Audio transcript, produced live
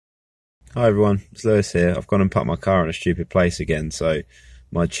Hi everyone, it's Lewis here. I've gone and parked my car in a stupid place again, so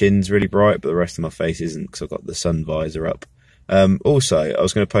my chin's really bright, but the rest of my face isn't because I've got the sun visor up. Also, I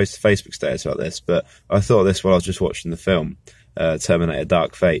was going to post a Facebook status about this, but I thought of this while I was just watching the film, Terminator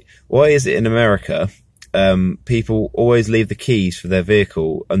Dark Fate. Why is it in America, people always leave the keys for their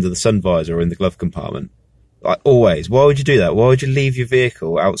vehicle under the sun visor or in the glove compartment? Like, always. Why would you do that? Why would you leave your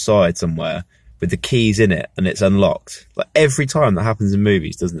vehicle outside somewhere with the keys in it and it's unlocked? Like, every time that happens in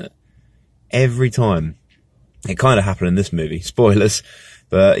movies, doesn't it? Every time. It kind of happened in this movie. Spoilers.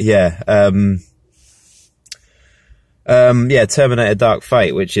 But yeah. Terminator Dark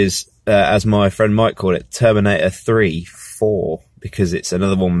Fate, which is, as my friend Mike called it, Terminator 3-4, because it's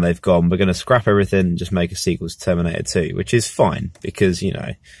another one where they've gone, we're going to scrap everything and just make a sequel to Terminator 2, which is fine, because, you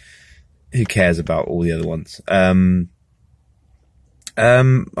know, who cares about all the other ones?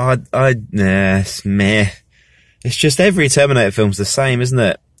 Meh. It's just every Terminator film's the same, isn't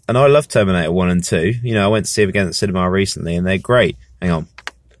it? And I love Terminator 1 and 2. You know, I went to see them again at the cinema recently, and they're great. Hang on.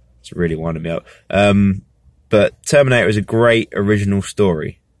 It's really winding me up. But Terminator is a great original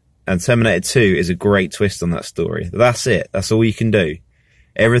story. And Terminator 2 is a great twist on that story. That's it. That's all you can do.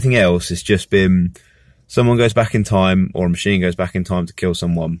 Everything else has just been someone goes back in time, or a machine goes back in time to kill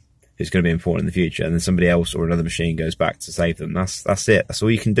someone who's going to be important in the future, and then somebody else or another machine goes back to save them. That's it. That's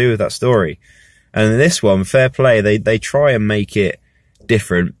all you can do with that story. And in this one, fair play, they try and make it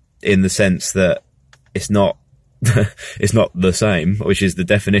different in the sense that it's not it's not the same, which is the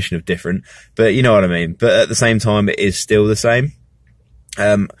definition of different, but you know what I mean. But at the same time, it is still the same.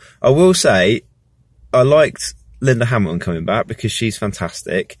 I will say I liked Linda Hamilton coming back because she's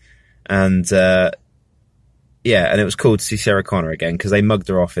fantastic, and and it was cool to see Sarah Connor again because they mugged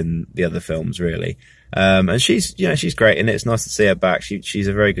her off in the other films, really. And she's great, and it's nice to see her back. She's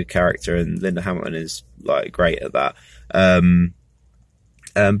a very good character, and Linda Hamilton is like great at that.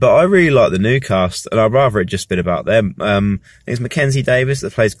 But I really like the new cast, and I'd rather it just been about them. I think it's Mackenzie Davis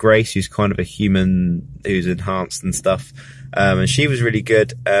that plays Grace, who's kind of a human who's enhanced and stuff. And she was really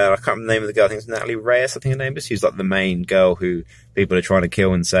good. I can't remember the name of the girl. I think it's Natalie Reyes, I think her name is. She's like the main girl who people are trying to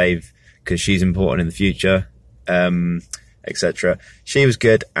kill and save because she's important in the future, etc. She was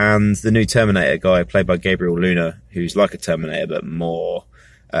good. And the new Terminator guy, played by Gabriel Luna, who's like a Terminator, but more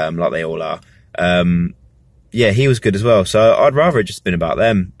like they all are. Yeah, he was good as well. So I'd rather it just been about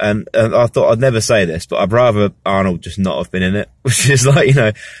them. And I thought I'd never say this, but I'd rather Arnold just not have been in it, which is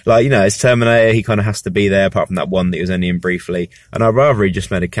it's Terminator. He kind of has to be there apart from that one that he was only in briefly. And I'd rather he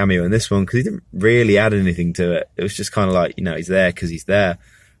just made a cameo in this one because he didn't really add anything to it. It was just kind of like, he's there because he's there.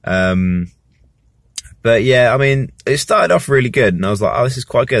 But yeah, I mean, it started off really good and I was like, oh, this is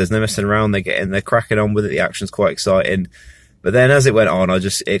quite good. There's no messing around. They're cracking on with it. The action's quite exciting. But then as it went on,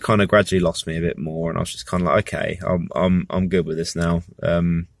 it kind of gradually lost me a bit more, and I was just kind of like, okay, I'm good with this now.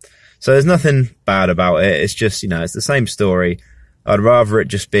 So there's nothing bad about it. It's just, it's the same story. I'd rather it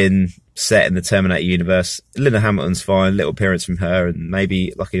just been set in the Terminator universe. Linda Hamilton's fine, little appearance from her, and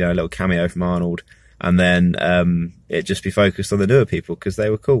maybe like, a little cameo from Arnold. And then, it just be focused on the newer people because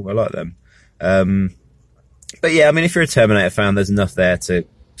they were cool. I like them. But yeah, I mean, if you're a Terminator fan, there's enough there to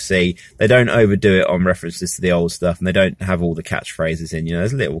see. They don't overdo it on references to the old stuff, and they don't have all the catchphrases in.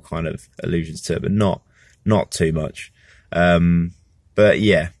 There's little kind of allusions to it, but not too much. But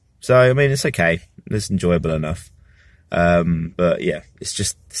yeah, so I mean, it's okay. It's enjoyable enough. But yeah, it's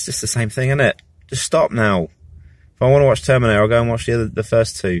just the same thing, isn't it? Just stop now. If I want to watch Terminator, I'll go and watch the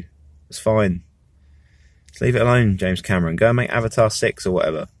first two. It's fine. Just leave it alone, James Cameron. Go and make Avatar 6 or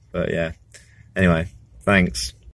whatever. But yeah. Anyway, thanks.